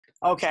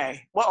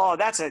Okay, well, oh,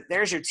 that's it.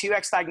 There's your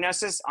 2X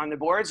diagnosis on the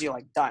boards. You're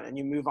like done, and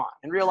you move on.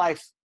 In real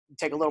life, you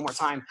take a little more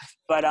time.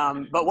 But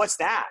what's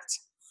that?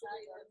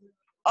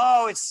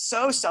 Oh, it's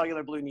so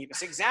cellular blue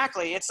nevus.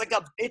 Exactly. It's like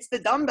it's the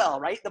dumbbell,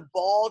 right? The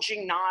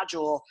bulging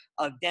nodule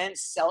of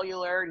dense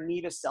cellular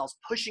nevus cells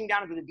pushing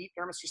down into the deep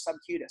dermis or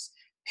subcutis.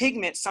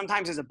 Pigment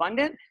sometimes is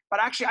abundant, but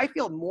actually I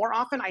feel more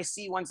often I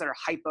see ones that are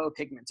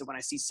hypopigmented when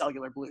I see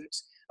cellular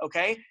blues.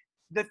 Okay.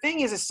 The thing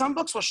is some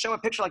books will show a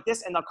picture like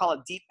this and they'll call it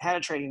deep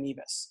penetrating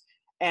nevus.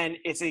 And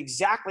it's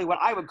exactly what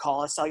I would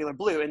call a cellular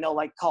blue. And they'll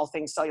like call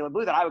things cellular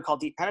blue that I would call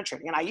deep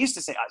penetrating. And I used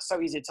to say, oh, it's so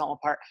easy to tell them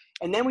apart.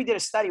 And then we did a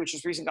study, which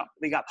was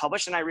recently got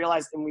published. And I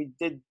realized, and we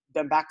did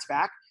them back to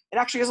back, it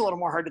actually is a little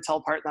more hard to tell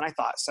apart than I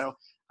thought. So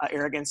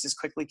arrogance is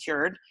quickly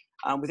cured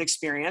with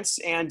experience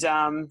and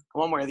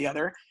one way or the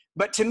other.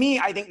 But to me,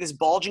 I think this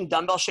bulging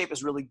dumbbell shape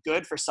is really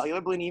good for cellular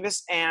blue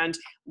nevus. And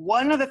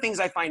one of the things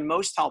I find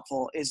most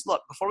helpful is,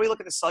 look, before we look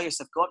at the cellular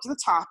stuff, go up to the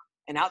top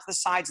and out to the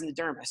sides in the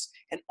dermis.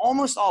 And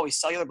almost always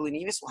cellular blue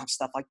nevus will have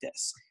stuff like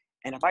this.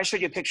 And if I showed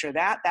you a picture of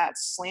that,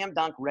 that's slam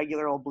dunk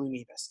regular old blue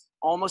nevus.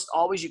 Almost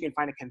always you can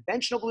find a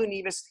conventional blue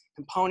nevus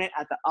component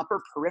at the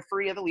upper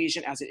periphery of the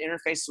lesion as it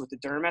interfaces with the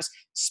dermis,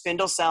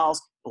 spindle cells,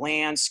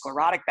 bland,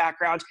 sclerotic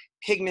background,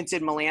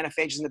 pigmented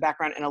melanophages in the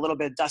background, and a little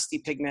bit of dusty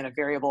pigment of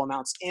variable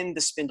amounts in the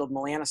spindled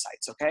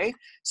melanocytes, okay?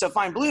 So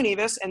find blue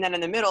nevus, and then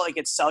in the middle, it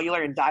gets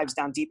cellular and dives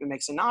down deep and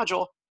makes a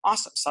nodule.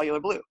 Awesome,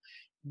 cellular blue.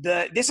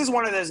 This is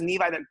one of those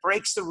nevi that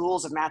breaks the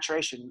rules of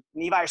maturation.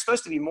 Nevi are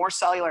supposed to be more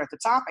cellular at the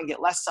top and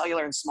get less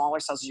cellular and smaller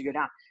cells as you go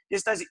down.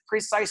 This does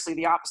precisely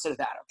the opposite of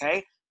that,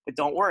 okay? But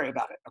don't worry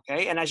about it,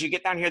 okay? And as you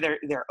get down here,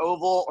 they're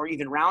oval or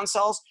even round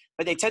cells,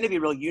 but they tend to be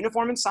real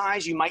uniform in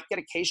size. You might get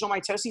occasional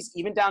mitoses,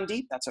 even down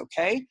deep. That's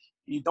okay.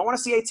 You don't want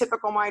to see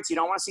atypical mites. You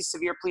don't want to see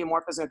severe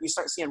pleomorphism. If you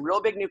start seeing real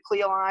big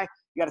nucleoli,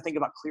 you got to think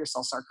about clear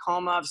cell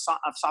sarcoma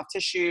of soft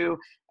tissue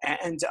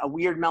and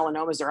weird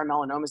melanomas. There are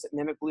melanomas that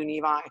mimic blue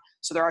nevi.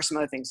 So there are some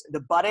other things.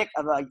 The buttock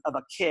of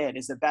a kid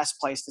is the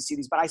best place to see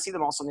these, but I see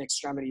them also in the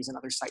extremities and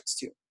other sites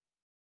too.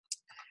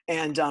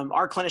 And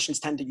our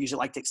clinicians tend to usually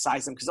like to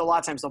excise them because a lot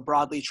of times they'll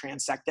broadly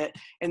transect it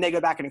and they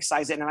go back and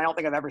excise it. And I don't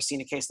think I've ever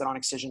seen a case that on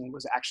excision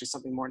was actually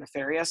something more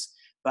nefarious.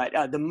 But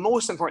the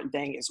most important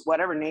thing is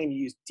whatever name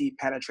you use, deep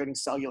penetrating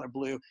cellular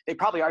blue, they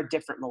probably are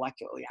different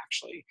molecularly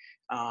actually.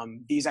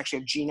 These actually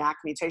have GNAQ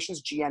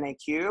mutations,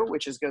 GNAQ,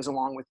 which goes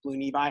along with blue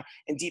nevi.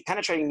 And deep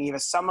penetrating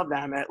nevus, some of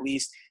them at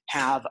least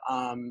have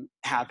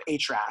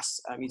HRAS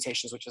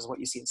mutations, which is what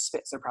you see in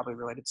Spitz. They're probably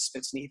related to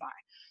Spitz nevi.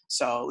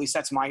 So at least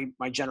that's my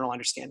general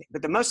understanding.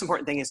 But the most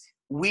important thing is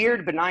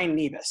weird benign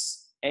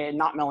nevus and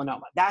not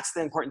melanoma. That's the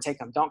important take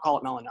home. Don't call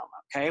it melanoma,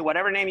 okay?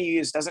 Whatever name you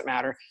use doesn't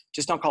matter.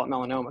 Just don't call it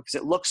melanoma because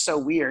it looks so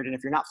weird. And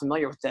if you're not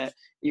familiar with it,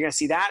 you're gonna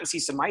see that and see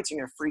some mites and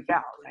you're gonna freak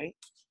out, right?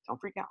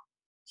 Don't freak out.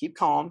 Keep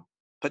calm.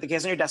 Put the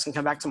case on your desk and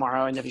come back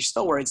tomorrow. And if you're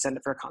still worried, send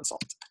it for a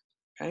consult,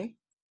 okay?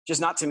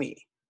 Just not to me.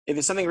 If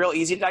it's something real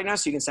easy to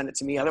diagnose, you can send it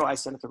to me.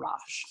 Otherwise, send it to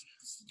Raj,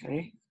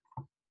 okay?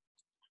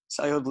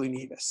 Cellular blue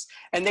nevus.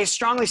 And they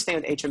strongly stain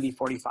with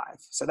HMB45.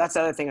 So that's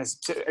the other thing.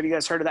 Have you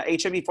guys heard of that?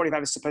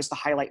 HMB45 is supposed to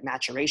highlight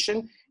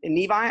maturation in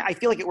nevi. I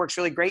feel like it works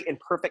really great in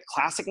perfect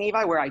classic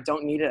nevi where I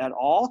don't need it at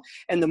all.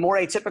 And the more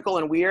atypical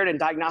and weird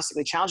and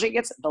diagnostically challenging it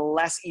gets, the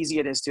less easy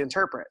it is to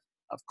interpret,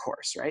 of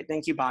course, right?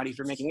 Thank you, body,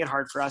 for making it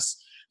hard for us.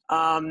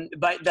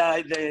 But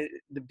the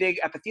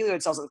big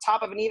epithelioid cells at the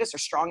top of a nevus are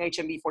strong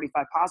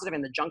HMB45 positive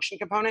in the junction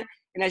component.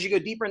 And as you go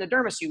deeper in the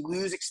dermis, you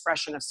lose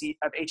expression of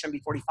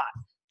HMB45.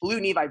 Blue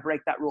nevi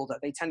break that rule though.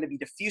 They tend to be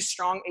diffuse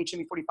strong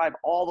HMB45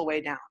 all the way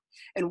down.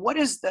 And what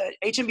is the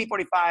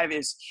HMB45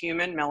 is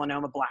human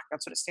melanoma black.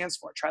 That's what it stands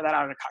for. Try that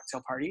out at a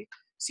cocktail party.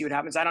 See what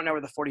happens. I don't know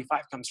where the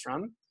 45 comes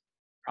from.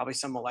 Probably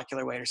some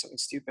molecular weight or something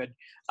stupid.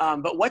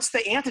 But what's the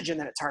antigen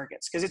that it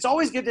targets? Because it's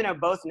always good to know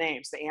both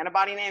names, the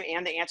antibody name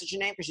and the antigen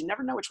name, because you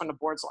never know which one the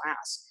boards will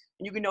ask.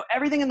 And you can know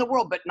everything in the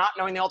world, but not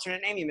knowing the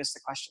alternate name, you miss the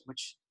question,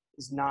 which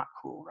is not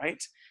cool,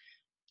 right?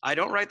 I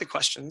don't write the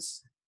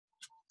questions.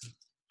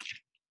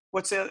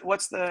 What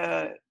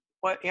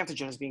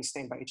antigen is being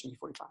stained by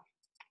HMB45?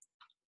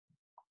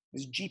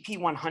 It's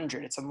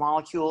GP100. It's a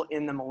molecule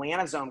in the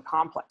melanosome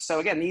complex. So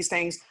again, these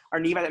things are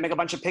nevi that make a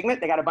bunch of pigment.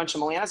 They got a bunch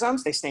of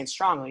melanosomes. They stain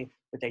strongly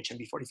with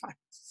HMB45.